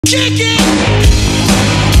Kick it!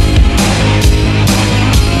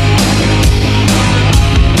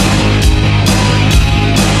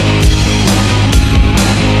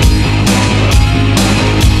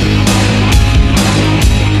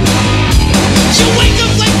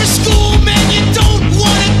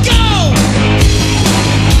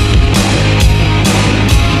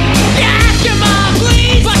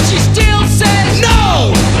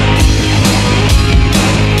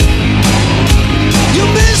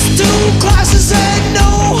 Classes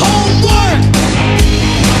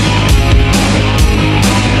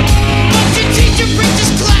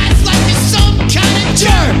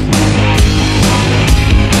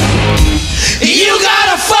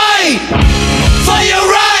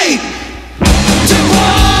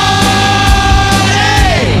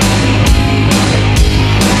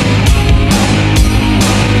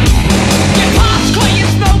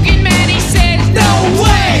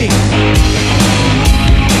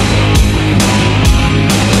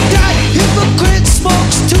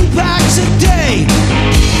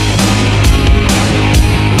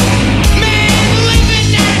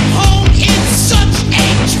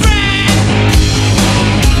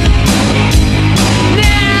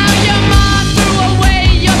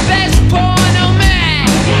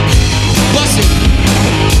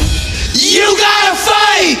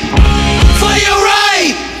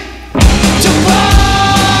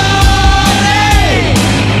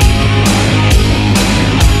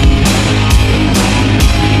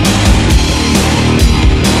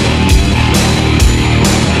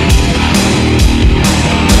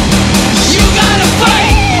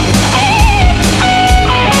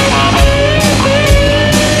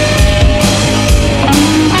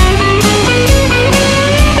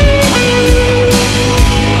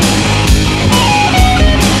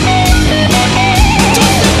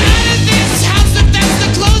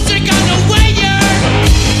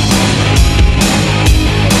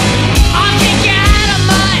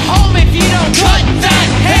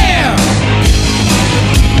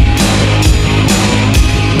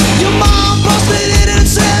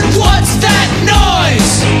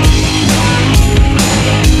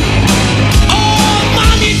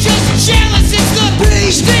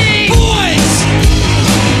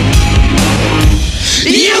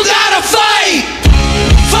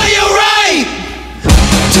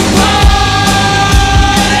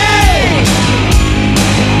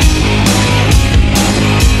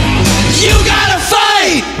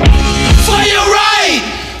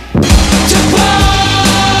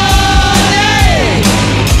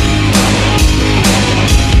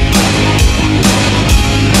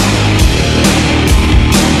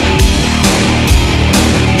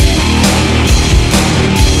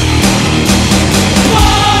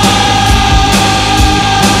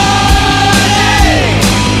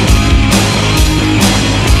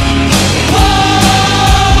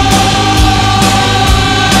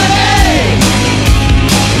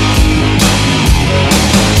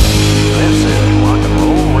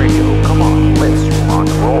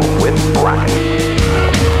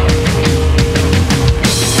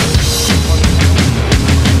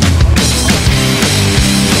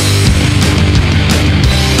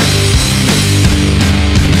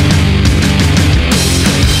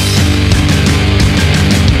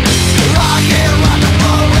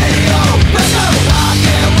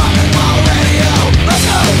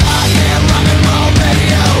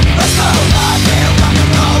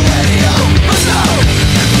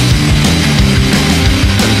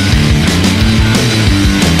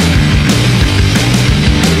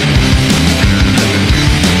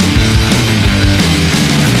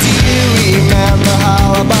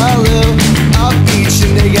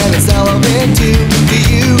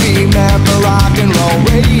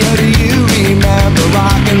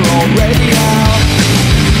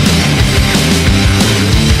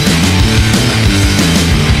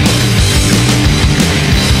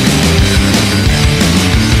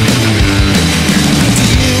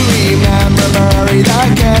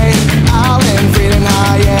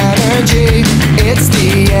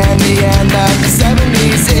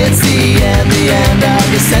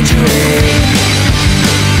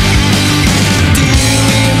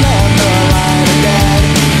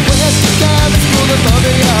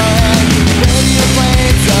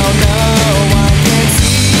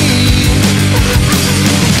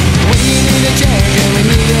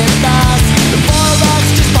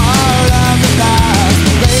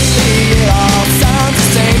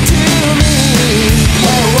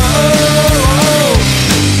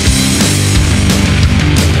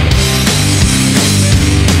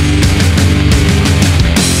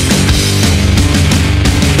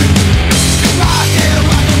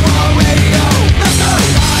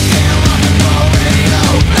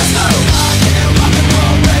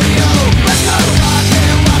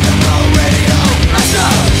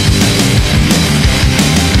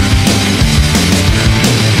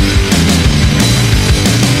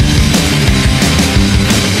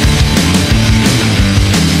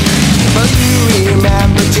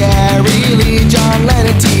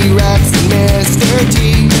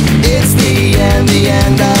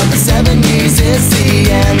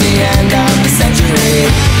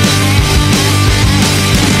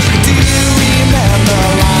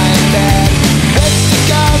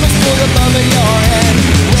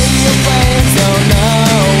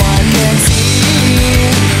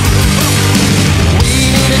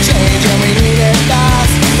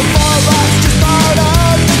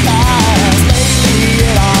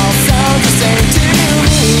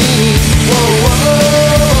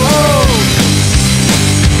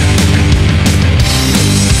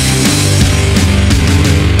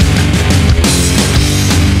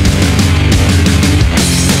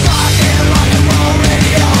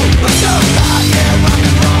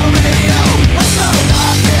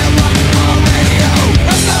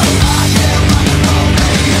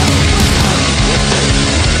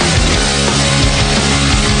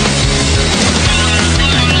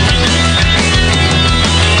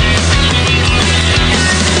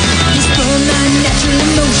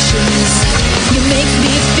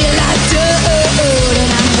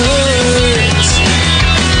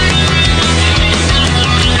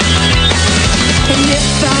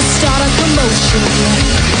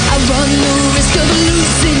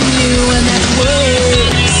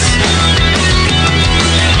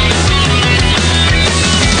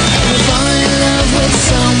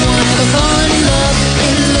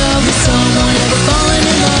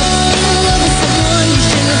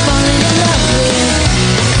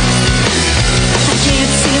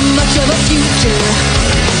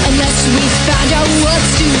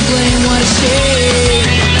blame, what a shame.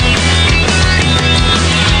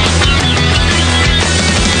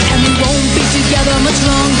 And we won't be together much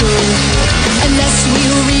longer unless we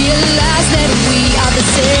realize that we are the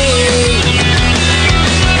same.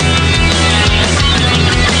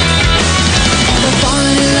 Ever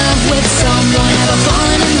fallen in love with someone? Ever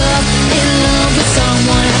fallen in love with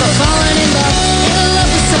someone? Ever fallen in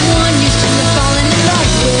love with someone you shouldn't have fallen in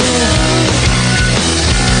love with?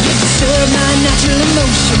 You disturb my natural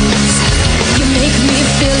emotions. You make me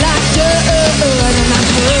feel like dirt, and I'm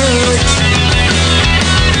hurt.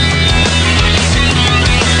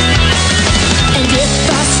 And if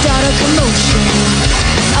I start a commotion,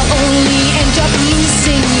 I'll only end up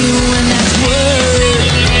losing you, and that's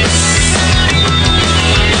worse.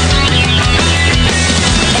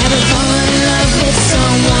 Ever fallen in love with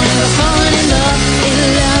someone? Ever fallen in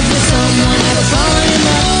love with someone? Ever fallen in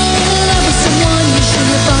love with someone you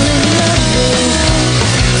shouldn't have fallen in love with?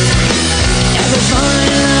 Ever fallen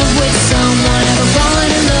in love with someone? Ever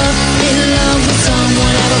fallen in love with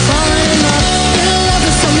someone? Ever fallen in love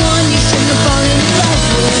with someone you shouldn't have fallen in love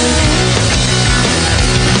with?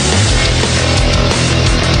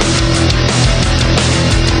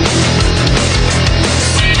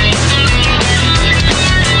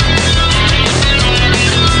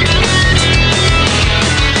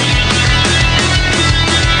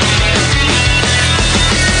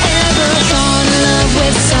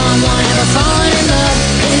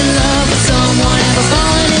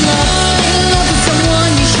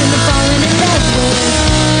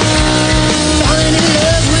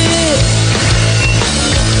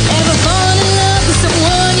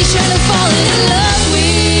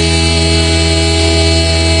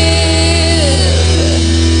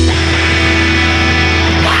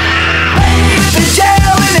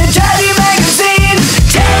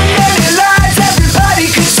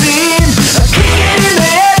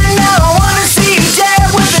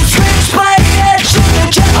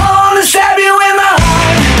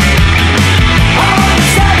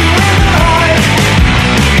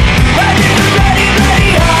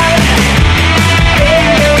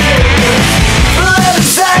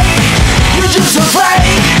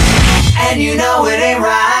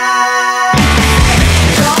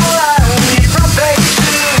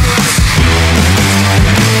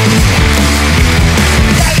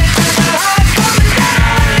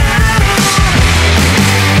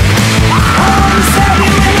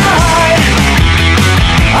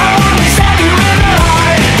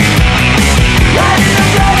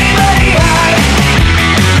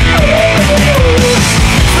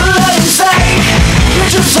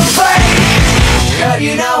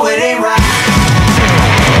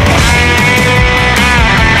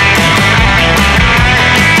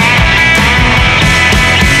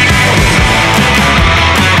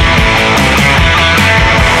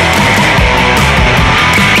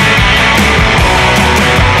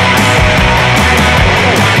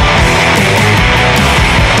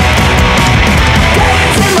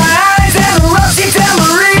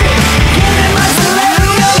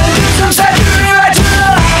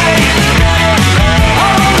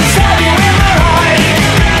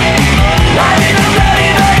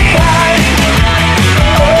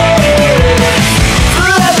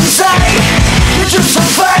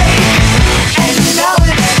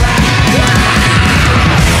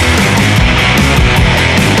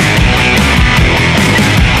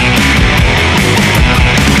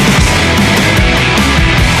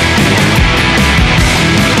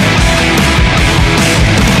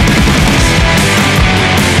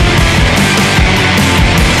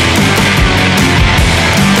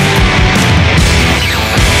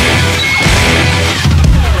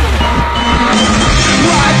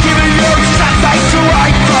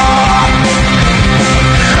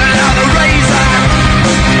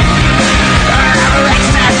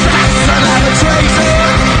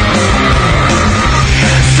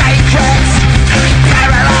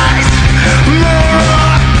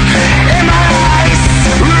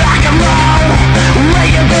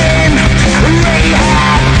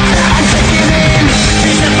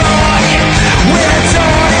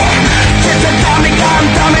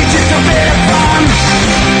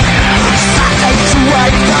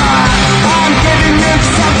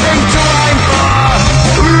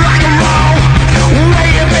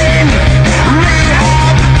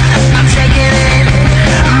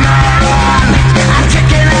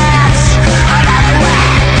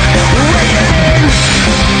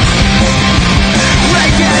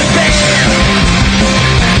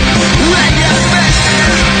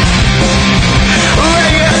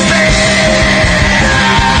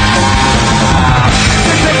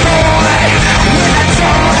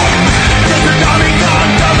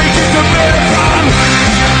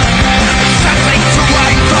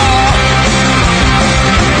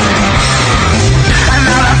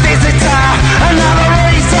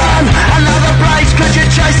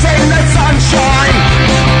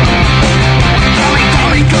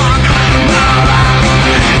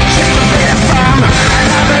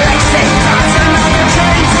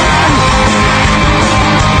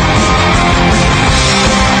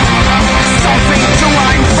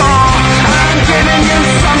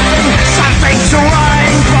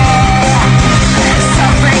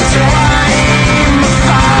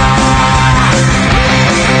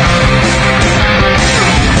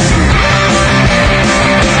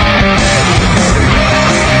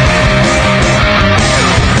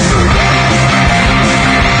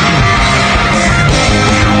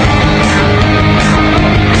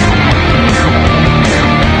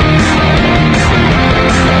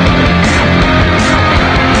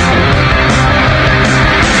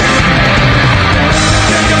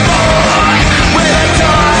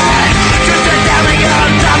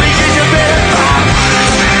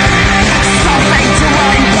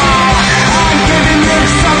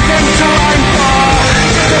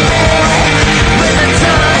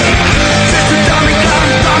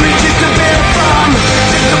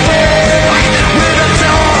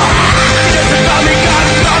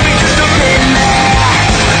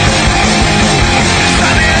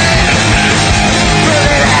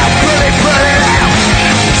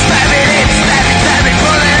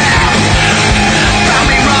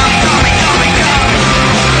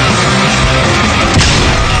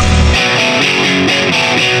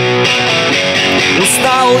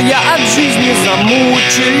 Устал я от жизни,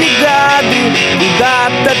 замучили гады.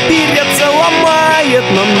 Куда-то переться ломает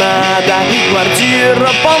нам надо.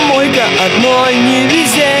 Квартира, помойка, одно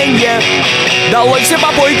невезенье. Долой все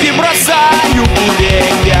попойки, бросаю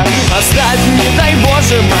куренье. Оставь, не дай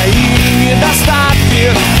Боже, мои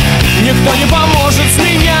недостатки. Никто не поможет, с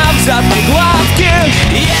меня взятки гладкие.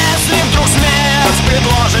 Если вдруг смерть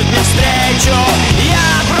предложит мне встречу, я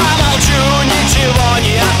промолчу, ничего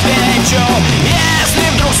не отвечу. Если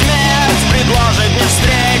вдруг смерть предложит мне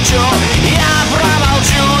встречу, я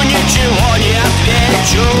промолчу, ничего не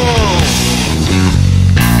отвечу.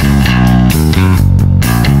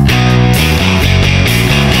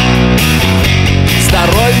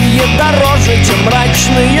 Здоровье дороже, чем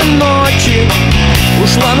мрачные ночи.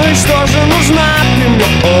 Ушла, ну и что же, нужна ты мне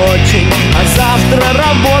очень. А завтра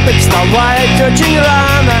работать, вставать очень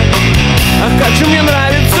рано. Ах, как же мне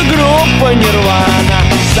нравится группа Нирвана.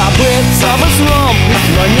 Забыться бы сном,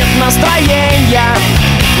 но нет настроения.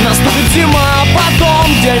 Наступит зима, потом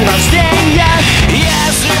день рождения.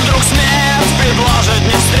 Если вдруг смерть предложит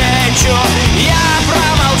мне встречу, я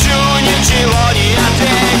промолчу, ничего не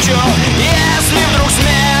отвечу. Если вдруг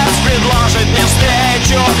смерть предложит мне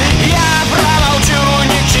встречу, я промолчу,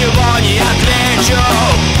 ничего не отвечу.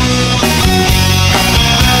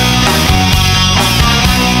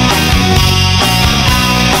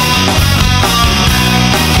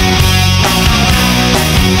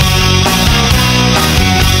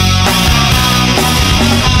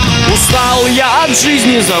 Устал я от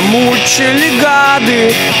жизни, замучили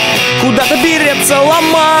гады. Куда-то переться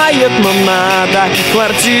ломает нам надо.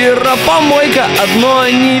 Квартира, помойка, одно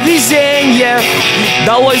невезенье.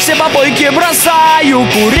 Долой все попойки, бросаю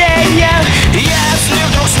куренье. Если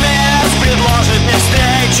вдруг смерть предложит мне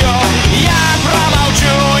встречу, я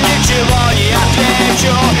промолчу, ничего не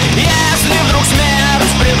отвечу. Если вдруг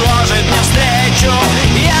смерть предложит мне встречу,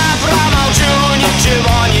 я промолчу,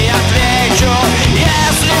 ничего не отвечу.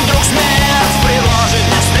 Если вдруг смерть предложит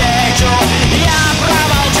мне встречу, я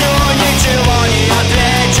промолчу, ничего не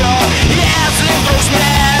отвечу. Если вдруг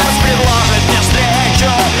смерть предложит мне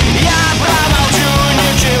встречу, я промолчу,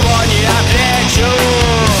 ничего не отвечу.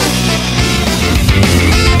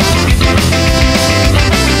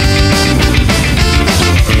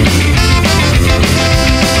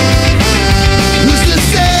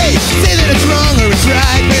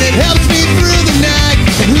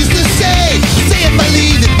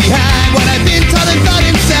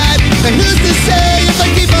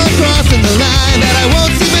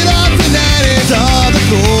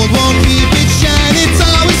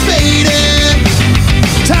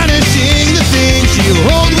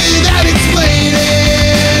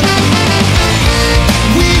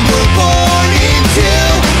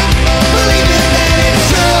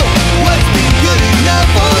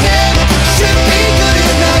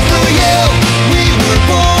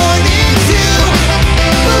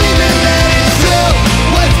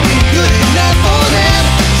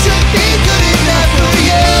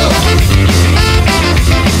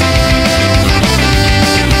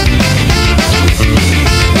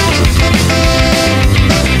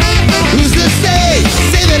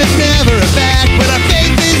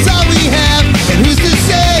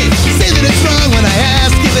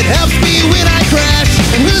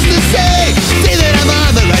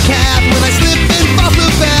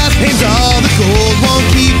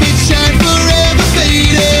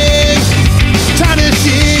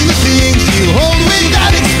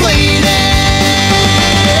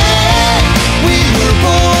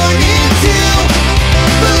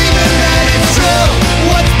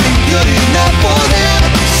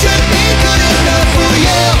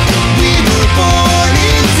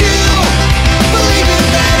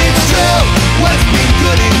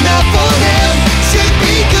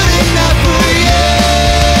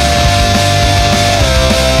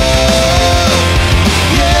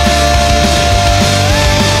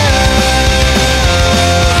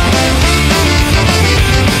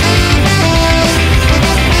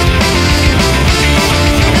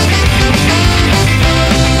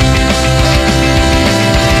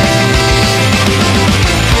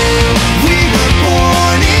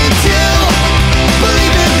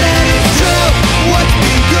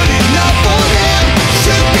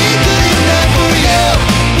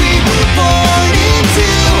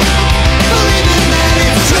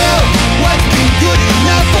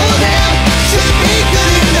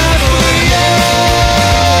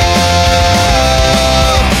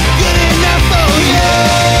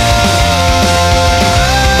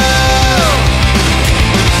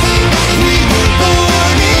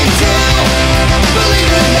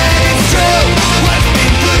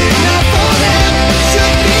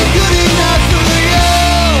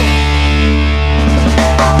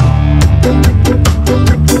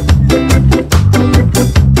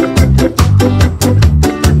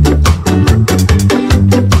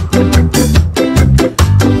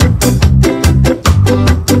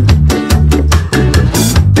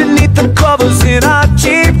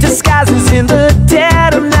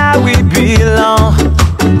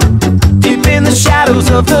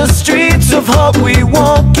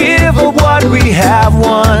 we have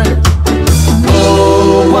won.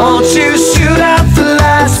 Oh, won't you shoot out the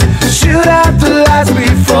lights, shoot out the lights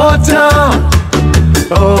before dawn.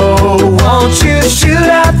 Oh, won't you shoot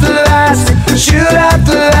out the lights, shoot out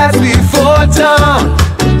the lights before dawn.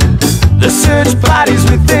 The search parties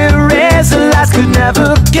with their razor lights could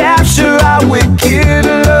never capture our wicked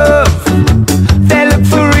love. They look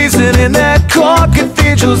for reason in their core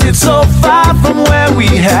cathedrals. It's so far from where we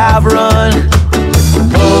have run.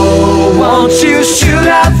 Oh, won't you shoot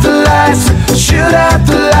out the lights, shoot out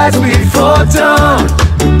the lights before dawn.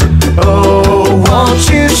 Oh, won't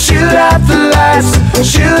you shoot out the lights,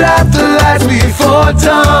 shoot out the lights before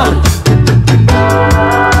dawn.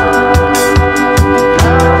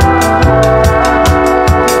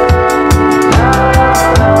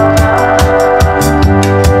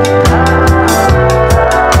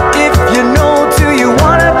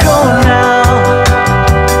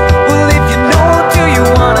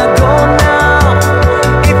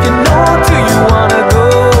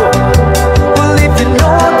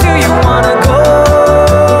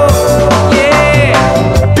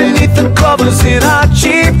 In our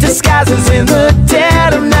cheap disguises, in the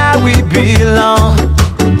dead of night we belong.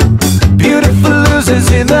 Beautiful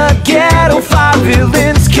losers in the ghetto, fire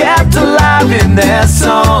villains kept alive in their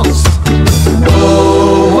songs.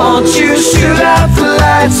 Oh, won't you shoot out the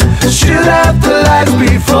lights, shoot out the lights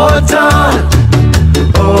before dawn.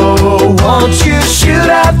 Oh, won't you shoot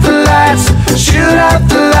out the lights, shoot out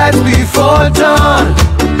the lights before dawn.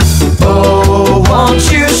 Oh,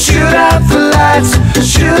 won't you shoot out the lights,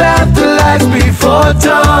 shoot out the lights before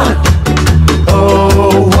dawn.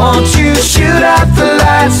 Oh, won't you shoot out the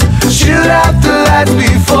lights, shoot out the lights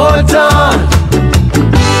before dawn.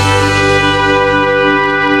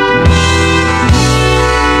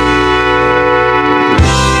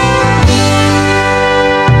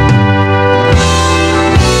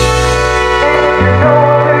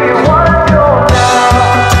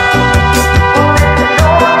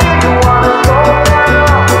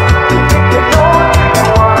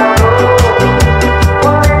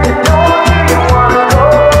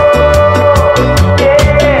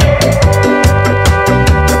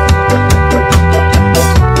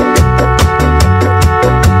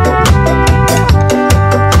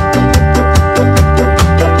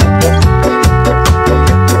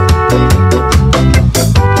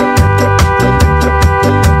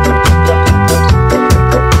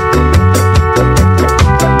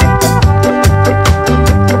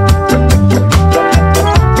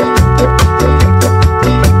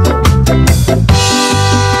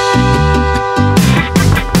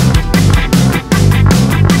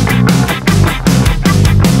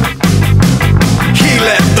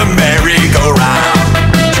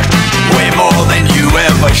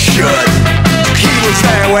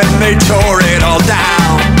 They tore it all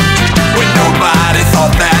down when nobody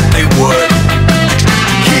thought that they would.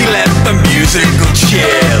 He let the musical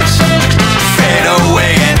chairs fade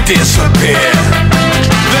away and disappear.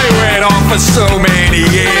 They went on for so many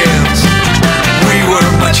years. We were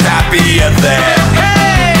much happier there.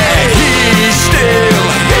 And he still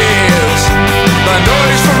hears the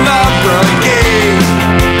noise from the brigade,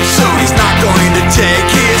 so he's not going to take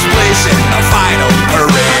his place in the final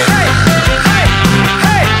parade.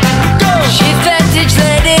 Vintage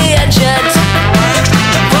lady and gent,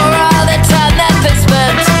 for all the time that they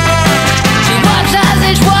spent, she watched as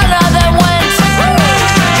each one of them went.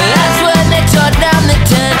 That's when they tore down the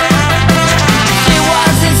tent. She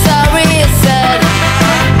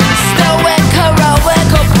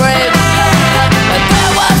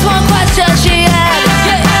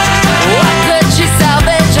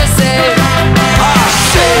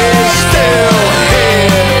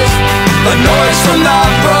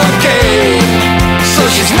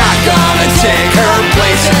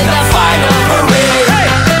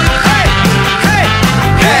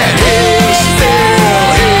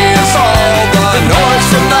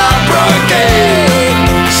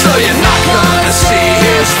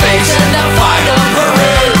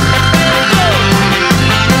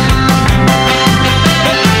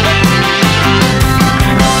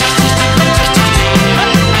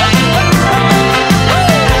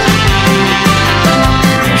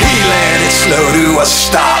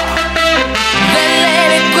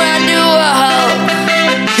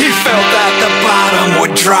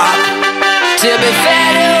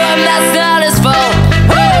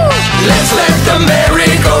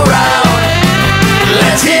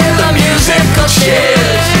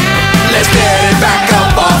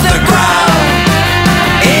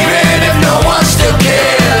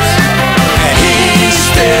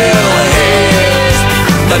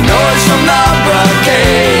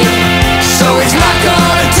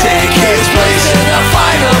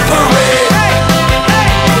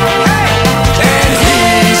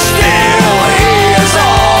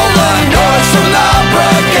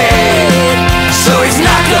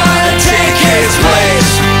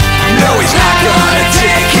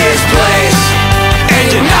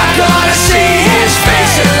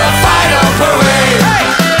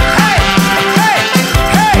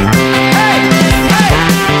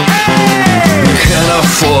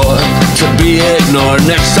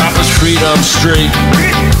Next stop is Freedom Street.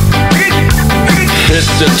 Hit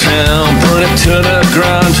the town, burn it to the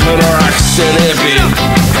ground, to the rock city beat.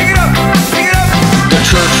 The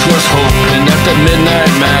church was hoping that the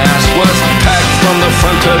midnight mass was packed from the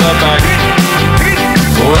front to the back.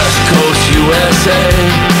 West Coast USA,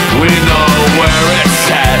 we know where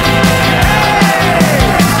it's at.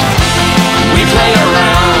 We play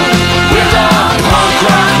around with the punk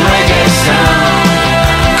rock reggae sound,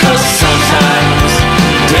 'cause sometimes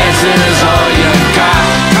dancing is all you got.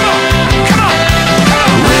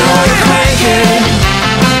 We were cranking,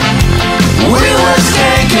 we were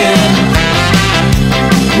skanking,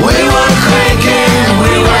 we were cranking,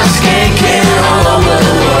 we were skanking all over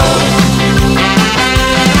the world.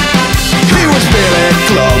 He was Billy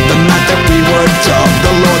Club, the night that we were dubbed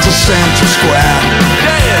the Lords of Central Square.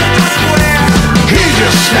 He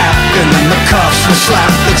just snapped and then the cuffs were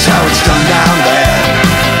slapped, that's how it's done down there.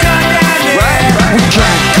 We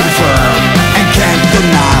can't confirm and can't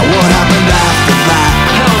deny what happened after that.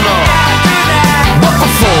 But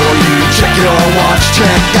before you check your watch,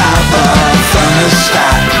 check out the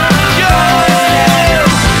thermostat.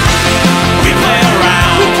 We play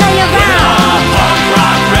around with our punk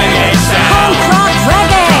rock reggae sound. Punk rock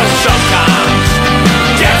reggae. Sometimes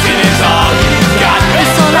dancing is all you got.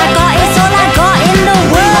 It's all I got, it's all I got in the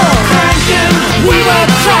world. We were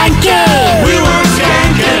cranking, We were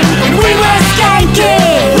skanking, we were skanking,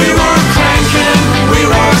 we were cranking, we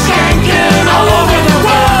were skanking all over the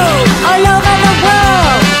world. all over the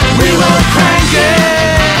world. We were cranking,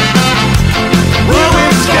 we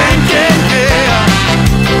were skanking, yeah.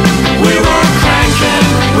 We were cranking,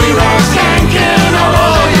 we were skanking all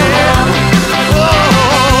over the world.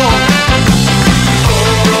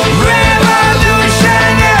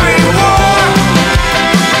 Revolutionary war.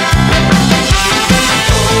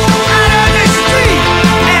 Out on the street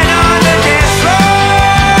and on the dance floor.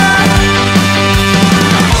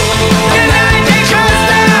 The night they closed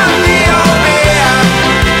down the opium.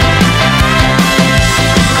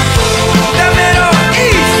 The Middle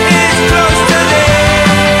East is close to there.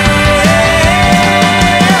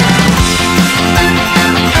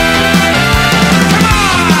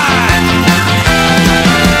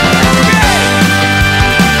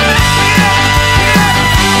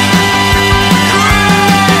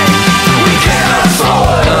 We can't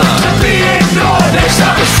afford to be ignored. Next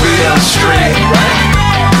stop is Freedom Street.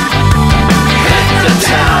 Hit the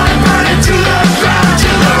town and burn it to the ground, to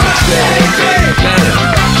the rock city beat.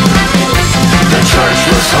 The church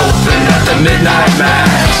was hoping that the midnight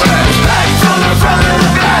mass was back from the front of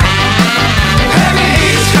the back. And the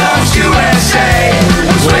East Coast USA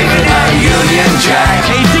was waving a Union Jack.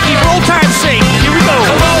 Hey, Dickie, roll time sing. Here we go.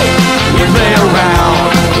 Come on, we play around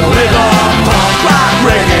with our punk rock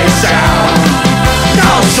reggae sound.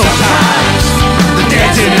 Now sometimes the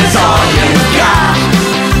dancing is all you got.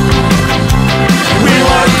 We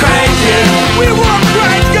were cranking, we were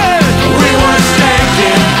cranking, we were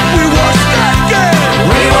skanking, we were skanking,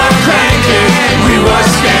 we were cranking, we were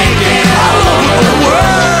skanking all over the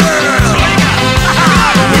world.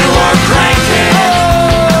 We were cranking,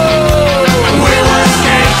 we were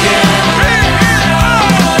skanking,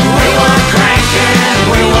 we were cranking,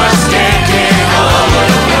 we were skanking all over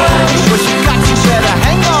the world. What you got, you better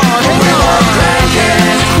hang on, hang We on. were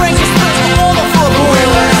cranking, Crank your spirits all over the we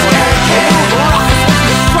were skanking,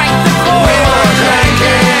 strike the we were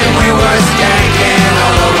cranking, we were skanking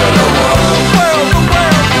all over the world.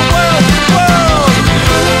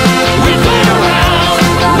 We play around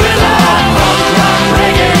with our punk rock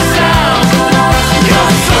reggae sound.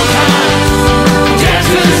 'Cause sometimes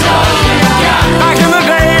dancing is all you got. Back in the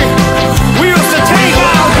day, we used to take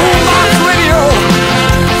our boombox radio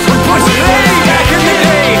and push it way back in the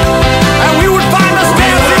day, and we would find us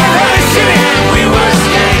dancing in every city. We were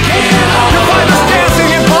skanking all You'll over find the us dancing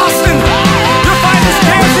in Boston. You'll find us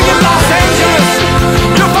dancing in Los Angeles.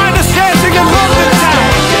 You'll find us dancing in London town,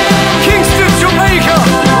 Kingston, Jamaica,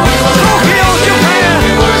 Tokyo, Japan,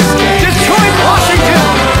 Detroit, Washington.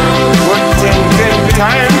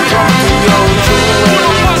 time come to go to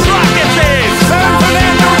Unos Rockets in San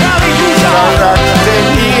Fernando Valley, Utah.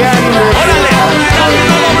 Órale, dancing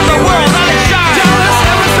all over the world, let it shine. Dallas,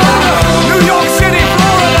 Arizona, New York City,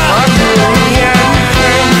 Florida.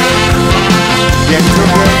 Get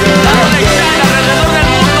together Dándole shine alrededor del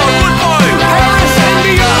mundo, good boy. Paris,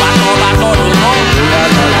 India. Hola, todos, ¿no?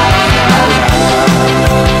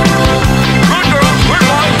 Good girl, good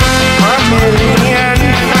boy. a million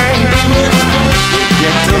times.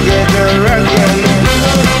 Get together again.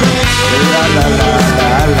 La la la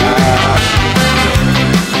la la.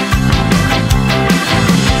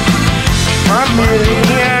 A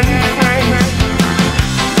million times.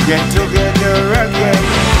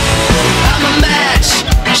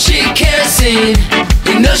 kerosene.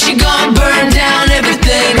 You know she gon' burn down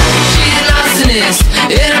everything. She's an arsonist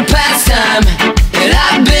in her pastime, and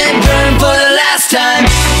I've been burned for the last time.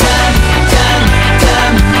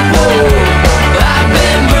 Whoa. I've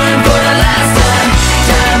been burned for the last time.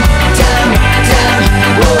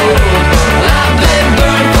 Whoa. I've been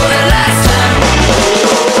burned for the last time.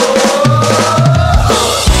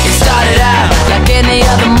 It started out like any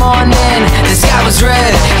other morning. The sky was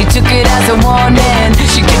red, he took it as a warning.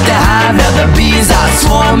 She kicked the hive, now the bees are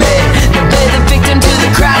swarming. They play the victim till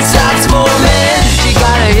the crowd starts forming. She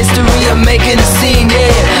got a history of making a scene,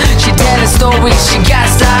 yeah. She tell a story, she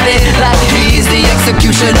got started like he's the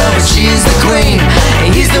executioner, but she's the queen.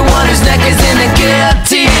 And he's the one whose neck is in the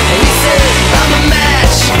guillotine. And he said, I'm a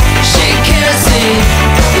match, she kerosene.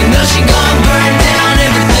 You know she gon' burn down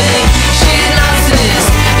everything. She's an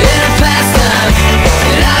arsonist in her pastime,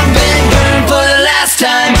 and I've been burned for the last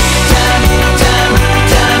time.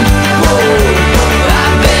 Whoa.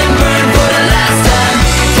 I've been burned for the last time.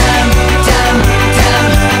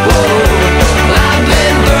 Whoa. I've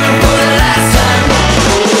been burned for the last time.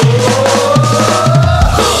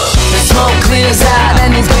 The smoke clears out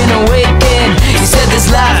and he's been awakened. He said this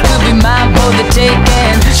life could be mine for the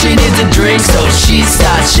taking. She needs a drink so she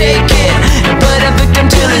starts shaking, and put a victim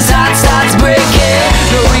till his heart starts breaking.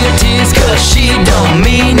 No real tears cause she don't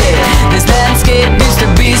mean it. This landscape used to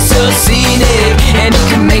be so scenic, and he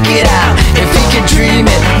can make it out if he can dream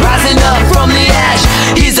it. Rising up from the ash,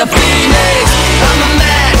 he's a phoenix. I'm a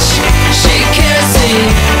match, she kerosene.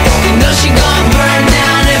 You know she gon' burn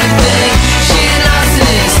down everything. She's an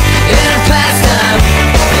arsonist in her pastime,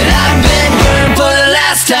 and I've been burned for the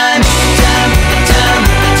last time.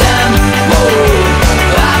 Whoa.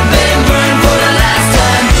 I've been burned for the last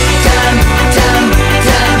time.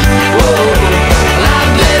 Whoa.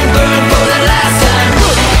 I've been burned for the last time.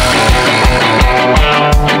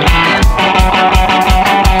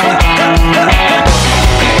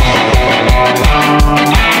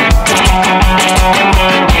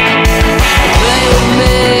 Play with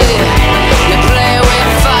me, you play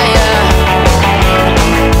with fire.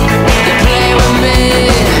 You play with me,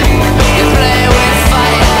 you play with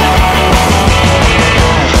fire.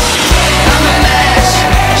 I'm a match,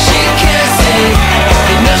 she kerosene.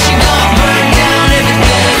 You know she gon' burn down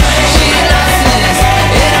everything. She's an arsonist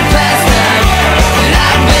in her pastime, and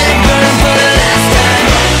I've been burned for the last time.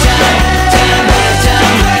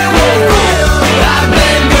 Whoa. I've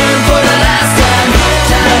been burned for the last time.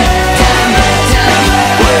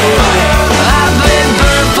 Whoa. I've been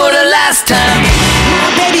burned for the last time. My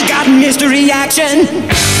baby got mystery action.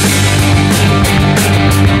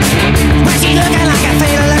 Why she looking like a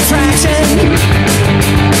fatal attraction?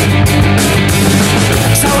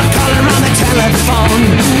 So I call her on the telephone.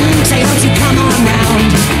 Say, won't you come on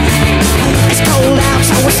round? It's cold out,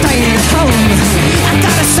 so we're staying at home. I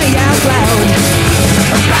gotta say out loud.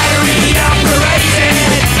 Battery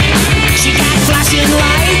operated. She got flashing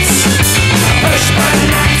lights. Push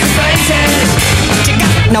button activated. She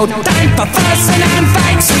got no time for fussing and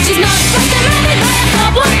fights. She's not frustrated by a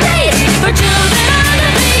problem place for children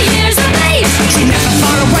under the years of age. She's never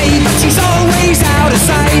far away, but she's always out of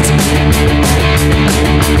sight.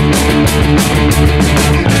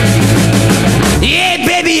 Yeah,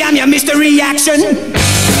 baby, I'm your mystery action.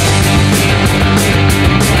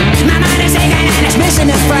 My mind is aching and it's missing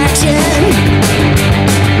a fraction.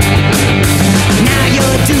 Now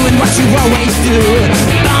you're doing what you always do.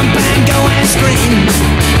 Bump and go and scream.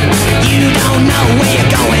 You don't know where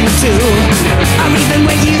you're going to, or even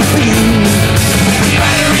where you've been.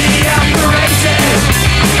 Battery operated.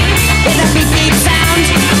 With a beep beep sound.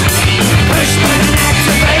 Push button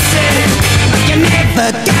activated. You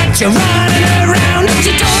never got you running around.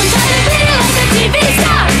 She turns out to be like a TV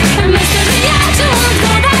star. Her mystery action won't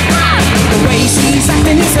go that far. The way she's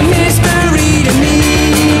acting is a mystery to me.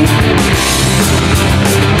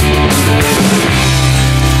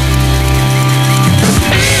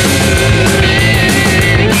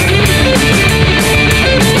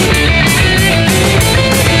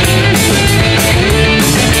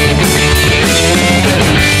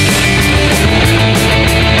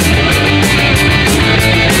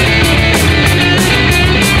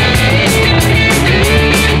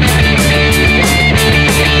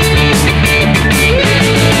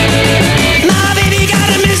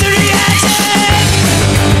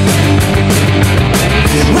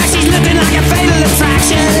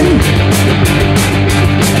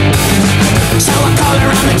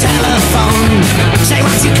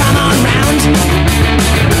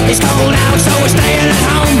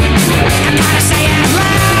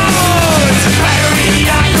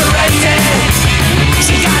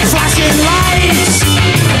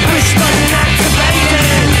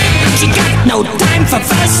 No time for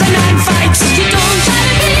fussing and fights. You don't try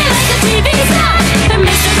to be like the TV star. The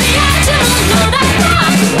mystery action will know that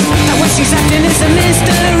part. The way she's acting is a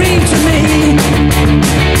mystery to me.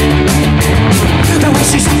 The way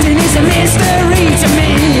she's acting is a mystery to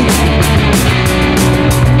me.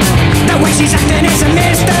 The way she's acting is a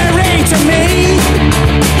mystery to me.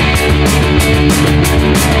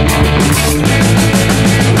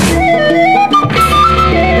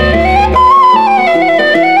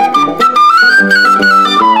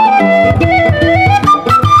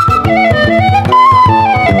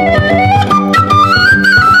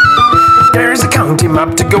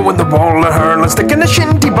 Map to go in the wall of her. Let's stick in the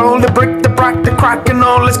shinty bowl, the brick, the brack, the crack and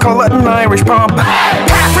all. Let's call it an Irish pub.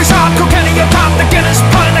 Caffrey's hard, Kilkenny, a pub, the Guinness,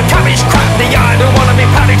 pint, the cabbage crap. The I don't wanna be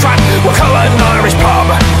paddy track. We'll call it an Irish pub.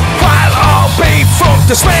 While I'll be fucked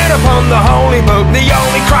to swear upon the holy book. The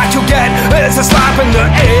only crack you'll get is a slap in the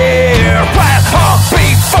ear. Well, I'll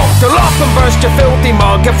be fucked, I'll up and burst your filthy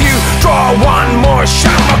mug if you draw one more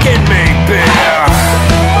shamrock in me beer.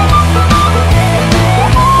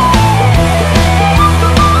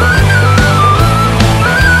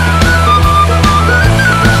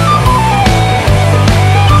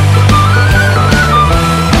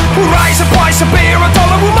 A beer, a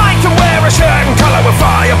dollar, we'll make them wear a shirt and colour with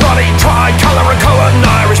fire, bloody tri-colour and colour, an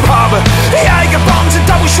Irish pub. The Jaeger bombs and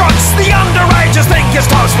double shots, the underagers think it's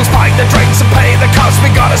toast. We'll spike the drinks and pay the cost,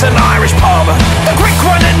 we got us an Irish pub. The quick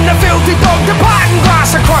one and the filthy dog, the pattern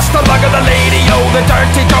glass across the lug of the lady, oh the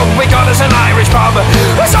dirty dog, we got us an Irish pub.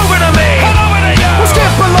 It's over to me, and over to you, we'll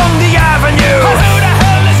skip along the avenue, and who the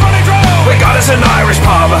hell is running through? We got us an Irish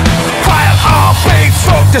pub. While I'll be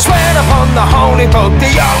fucked to swear upon the holy book,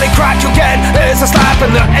 the only crack you get is a slap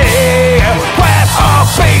in the ear. Well, I'll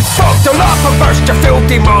be fucked, I'll up and burst your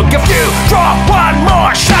filthy mug if you draw one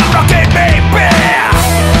more shamrock in me beer.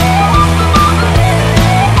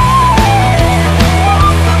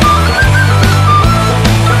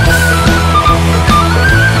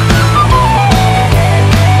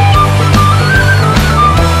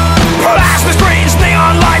 Plasma screens,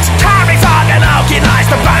 neon lights, carry fucking oaky nights.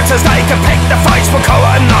 The bouncers, they can pick the fights, we'll call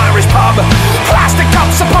it an Irish pub. Plastic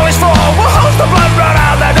cups, a polished floor, we'll hose the blood right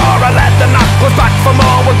out the door and let the knuckles back for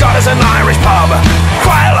more. We got us an Irish pub.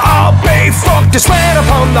 While I'll be fucked to swear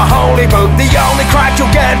upon the holy book, the only crack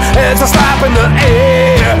you'll get is a slap in the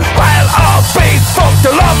ear. While I'll be fucked,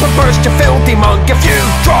 I'll up and burst your filthy mug if you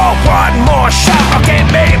draw one more shamrock in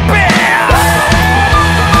me beer.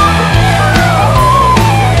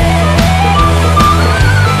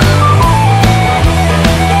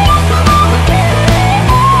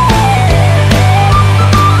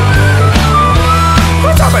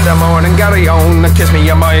 In the morning, Gary on, kiss me,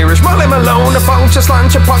 I'm Irish. Molly Malone, the phone, just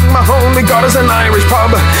lunch, punk my home. We got us an Irish pub.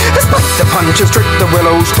 Split the punches, trick the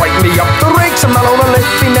willows, strike me up the rakes, and mellow the lip.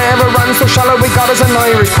 He never runs so shallow. We got us an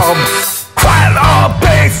Irish pub. While I'll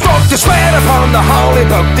be fucked to swear upon the holy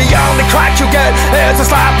book, the only crack you get is a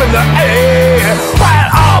slap in the ear. While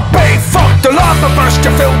I'll be fucked, I'll up and burst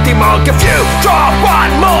your filthy mug if you draw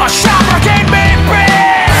one more shamrock in me beer.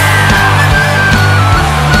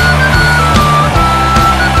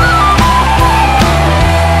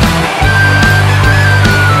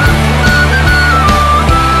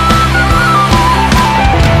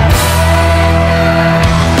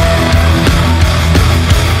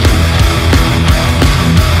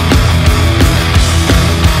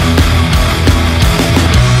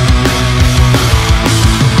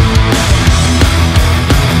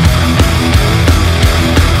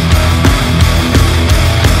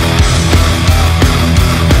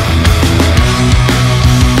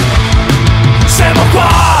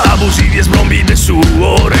 Abusivi e sbrombi del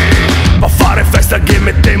suore, a fare festa che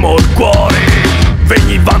mettiamo il cuore.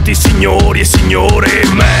 Vegni avanti signori e signore,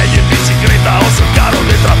 meglio in bicicletta o sul carro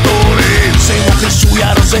del trattore. Siamo cresciuti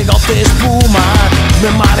a rose cotte e spuma,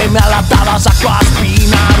 mia madre mi ha lattata acqua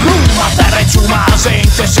spina. Ruma, terra e ciuma, la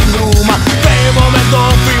gente si ingruma, che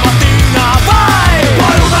momento qui mattina, vai!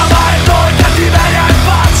 Poi una vai e noi cattiveria in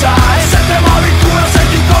faccia, e se te muovi il culo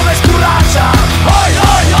senti come scuraccia. Oi,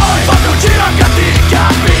 oi, oi, fate un giro a caticchia,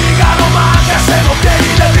 figa non manca se non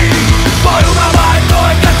piedi da lì. Poi una vai e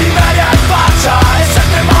noi cattiveria in faccia, e se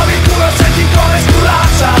te muovi il culo senti come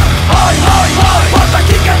scuraccia. Oi, oi, oi, porta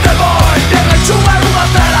chi che te vuoi, tiene giù e una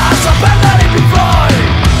te lascia perdere i più fuori.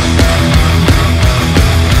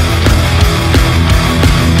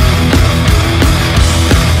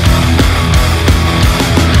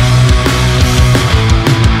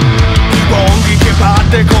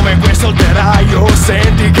 Come questo olteraio,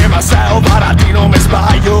 senti che Masseo Baratino me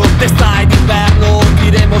sbaglio. D'estate d'inverno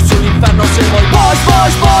diremo sull'inferno se vuoi. Boys,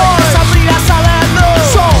 boys, boys, Sabrina Salerno,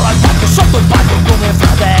 solo al palco, sotto il palco come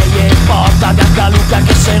fratelli. E porta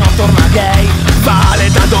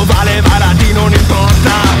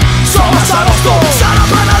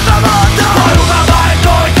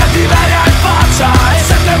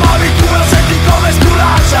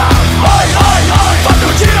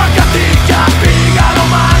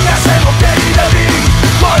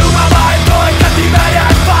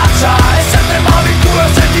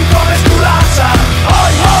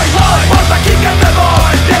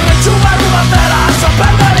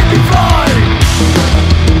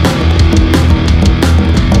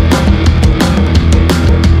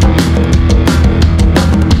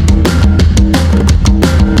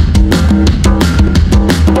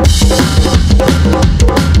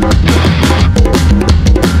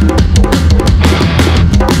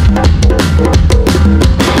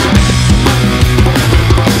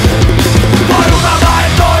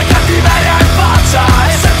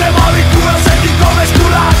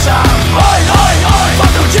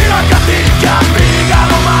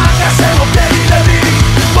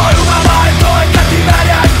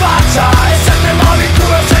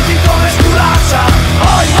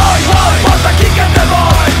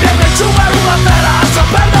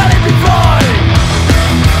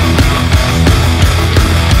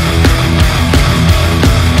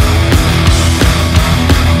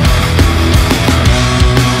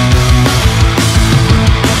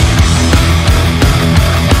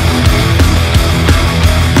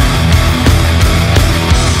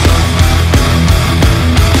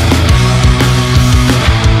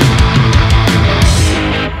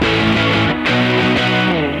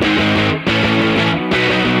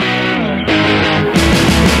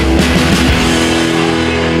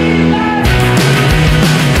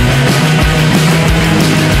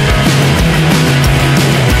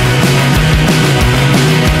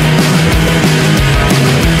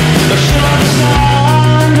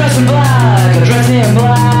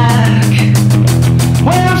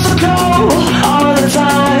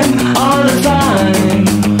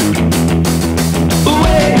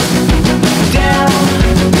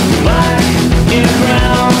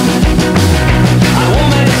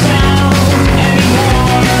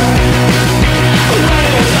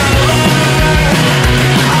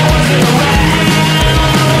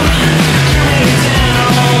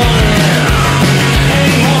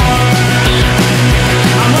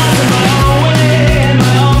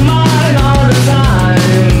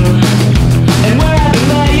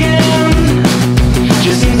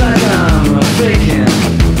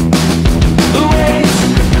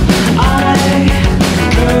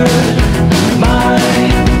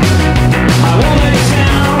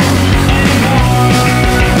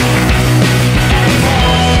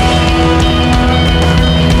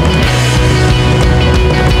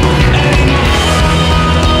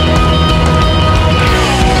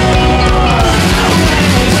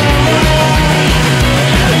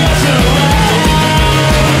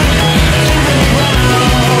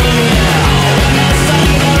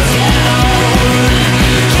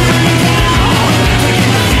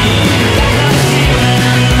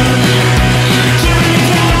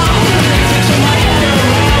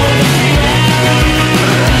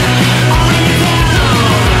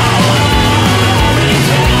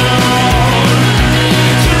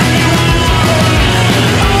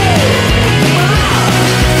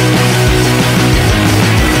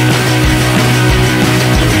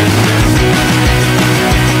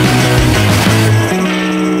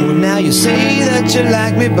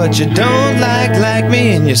but you don't like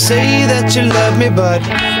me. And you say that you love me, but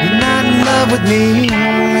you're not in love with me.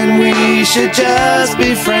 And we should just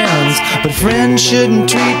be friends, but friends shouldn't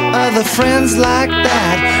treat other friends like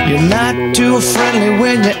that. You're not too friendly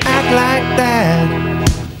when you act like that.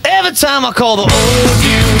 Every time I call the old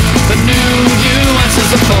you, the new you answers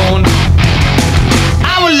the phone.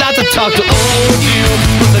 I would like to talk to old you,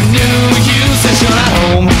 but the new you says you're not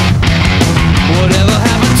home. Whatever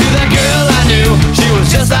happened to that girl I knew? She was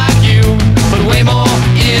just like you, but way more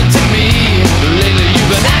into me. Lately you've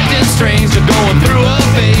been acting strange, you're going through a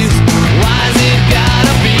phase. Why's it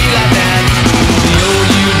gotta be like that? The old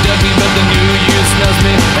you dug me, but the new you snubbed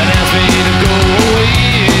me and asked me to go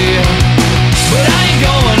away. But I ain't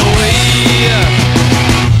going away.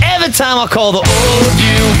 Every time I call the old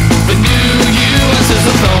you, the new you answers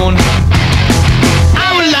the phone.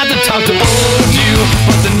 I would like to talk to old you,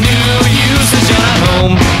 but the new you says you're not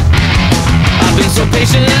home. I've been so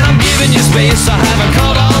patient and I'm giving you space. I haven't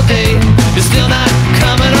called all day, you're still not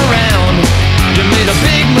coming around. You made a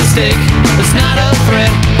big mistake, it's not a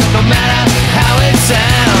threat, no matter how it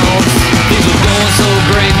sounds. Things were going so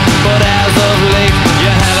great, but as of late, you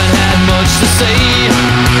haven't had much to say.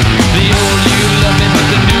 The old you loved me, but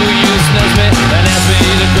the new you snubbed me and asked me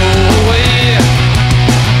to go away.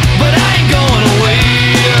 But I ain't going away.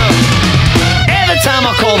 Every time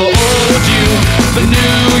I call the old you, the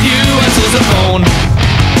new you answers the phone.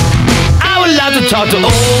 I would like to talk to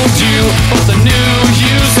old you, but the new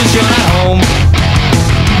you says you're not home.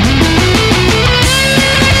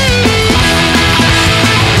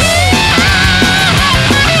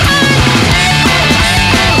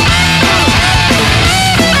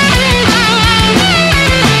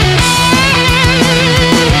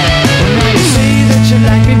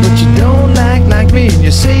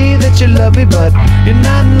 You say that you love me, but you're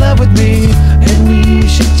not in love with me. And we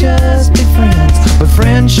should just be friends, but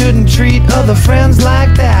friends shouldn't treat other friends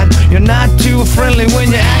like that. You're not too friendly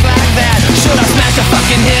when you act like that. Should I smash your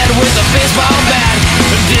fucking head with a baseball bat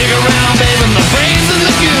and dig around, baby, my brains in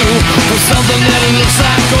the goo for something that looks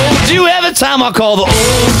like old you? Every time I call the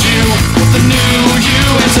old you, the new you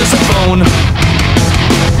answers the phone.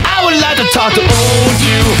 I would like to talk to old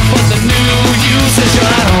you, but the new you says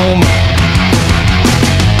you're not home.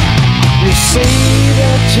 You say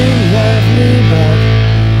that you love me, but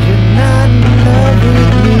you're not in love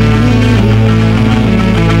with me.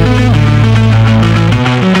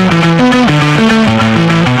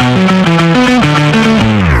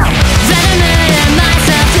 Rather murder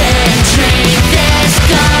myself than drink this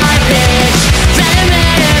garbage. Rather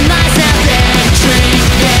murder myself than drink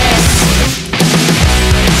this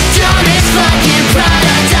dumbest fucking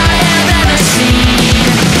product I have ever seen.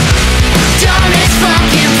 Dumbest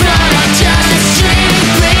fucking product. Just a string,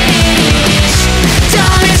 please.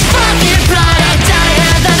 Dumbest fucking product I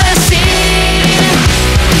have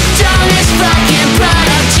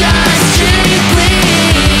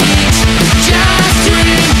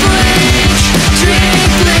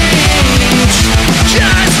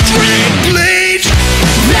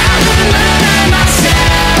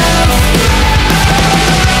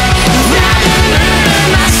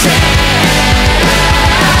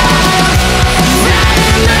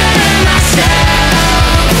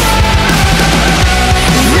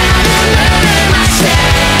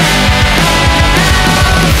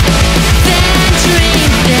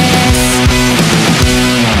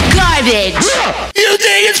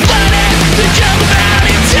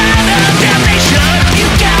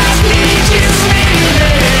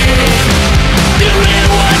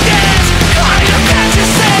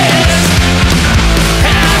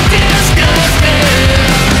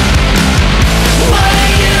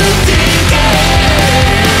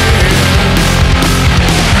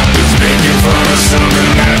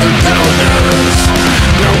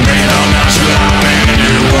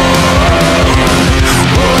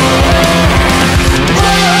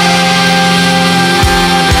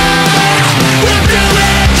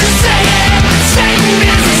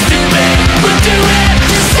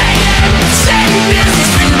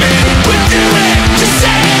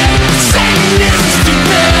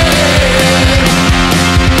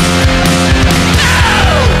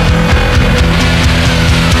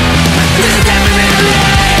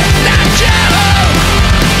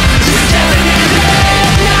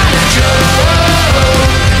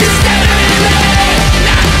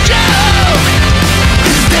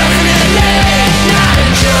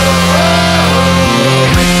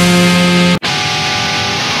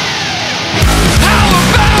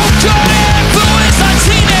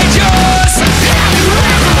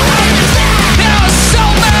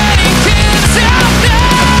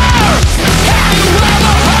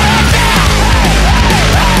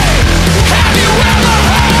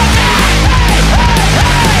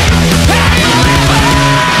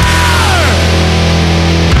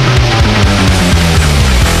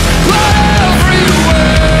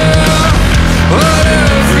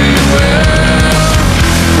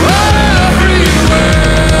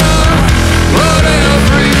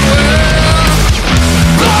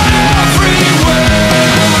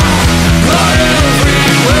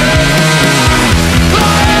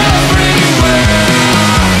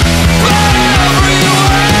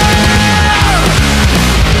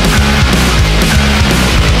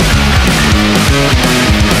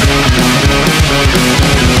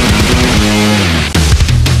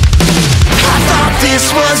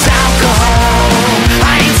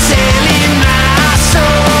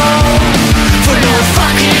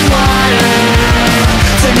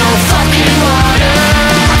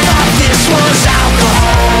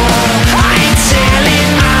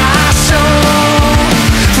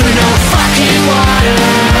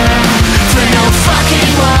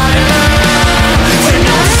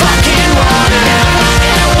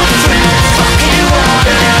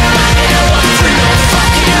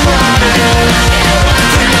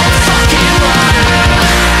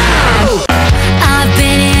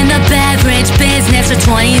for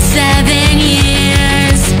 27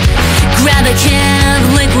 years. Grab a can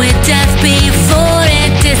of liquid death before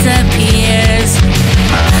it disappears.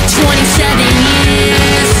 27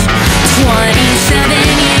 years, 27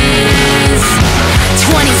 years,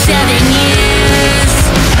 27 years.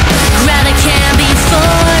 Grab a can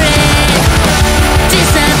before it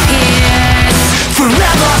disappears.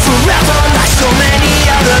 Forever, forever, like so many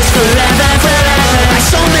others. Forever, forever, like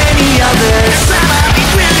so many others. Never be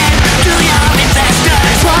willing, do your investors.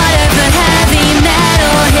 Water for heavy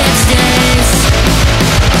metal hipsters.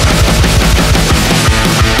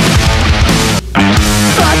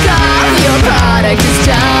 Fuck off, your product is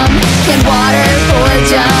dumb. And water for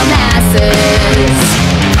dumbasses.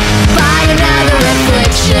 Buy another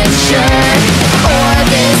affliction, sure. Or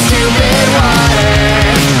this stupid water.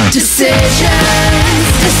 Decisions,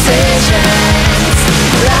 decisions.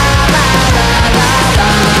 La la la la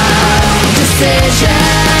la.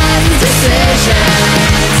 Decisions,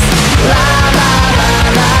 decisions. La la la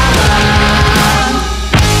la la.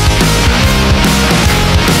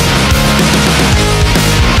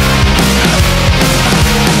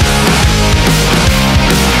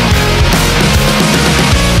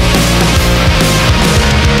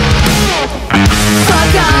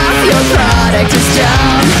 Fuck off, your product is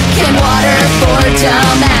dumb. Can water for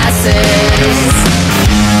dumbasses.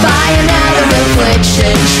 Buy another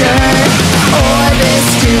affliction, sure. Or this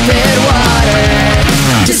stupid water.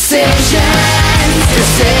 Decisions,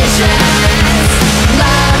 decisions.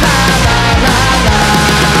 La la la la la.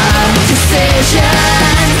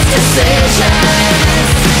 Decisions, decisions.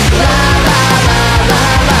 La la la la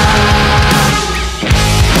la.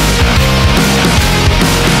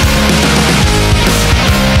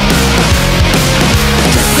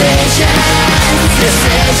 Decisions,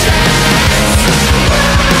 decisions.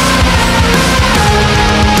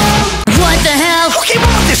 What the hell? Who came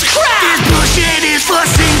up with this crap? This bullshit is for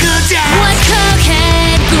single dads. What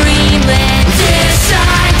cokehead greenlit this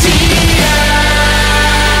idea?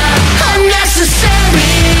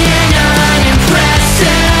 Unnecessary and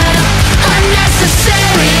unimpressive.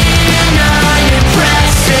 Unnecessary and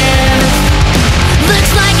unimpressive.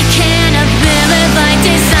 Looks like a can of Miller Lite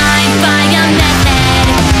designed by a method.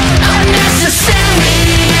 Unnecessary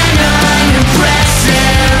and unimpressive.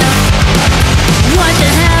 What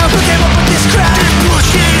the hell? Who came up with this crap? This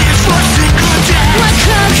bullshit is for single dads. What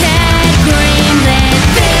cokehead greenlit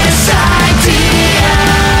this idea?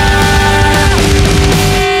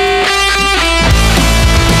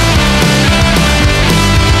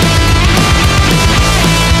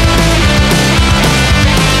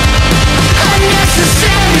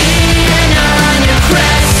 Unnecessary and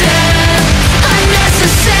unimpressive.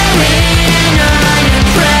 Unnecessary and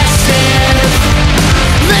unimpressive.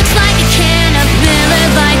 Looks like a can of Miller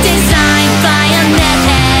Lite designed by a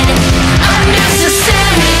method.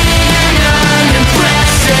 Unnecessary and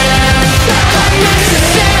unimpressive.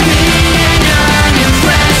 Unnecessary and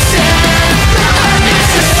unimpressive.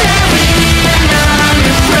 Unnecessary and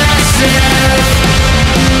unimpressive.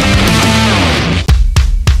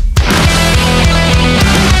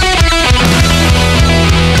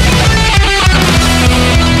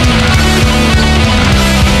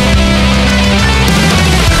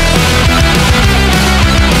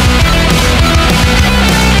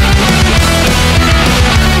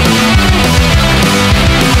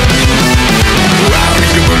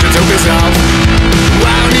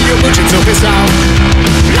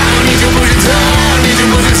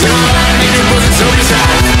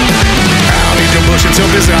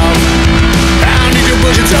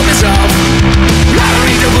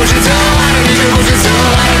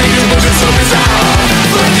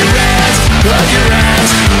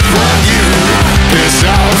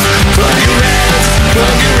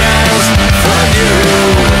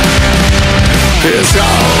 Piss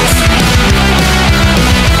off.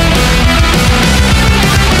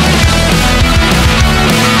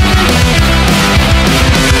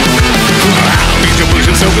 I'll need your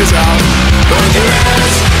bullshit, so piss off. Fuck your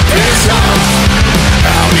ass, piss off.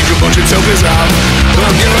 I'll need your bullshit, so piss off.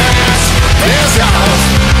 Fuck your ass, piss off.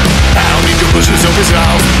 I'll need your bullshit, so piss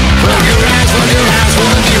off. Fuck your ass,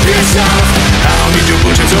 fuck you, piss off. I'll need your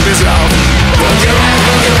bullshit, so piss off.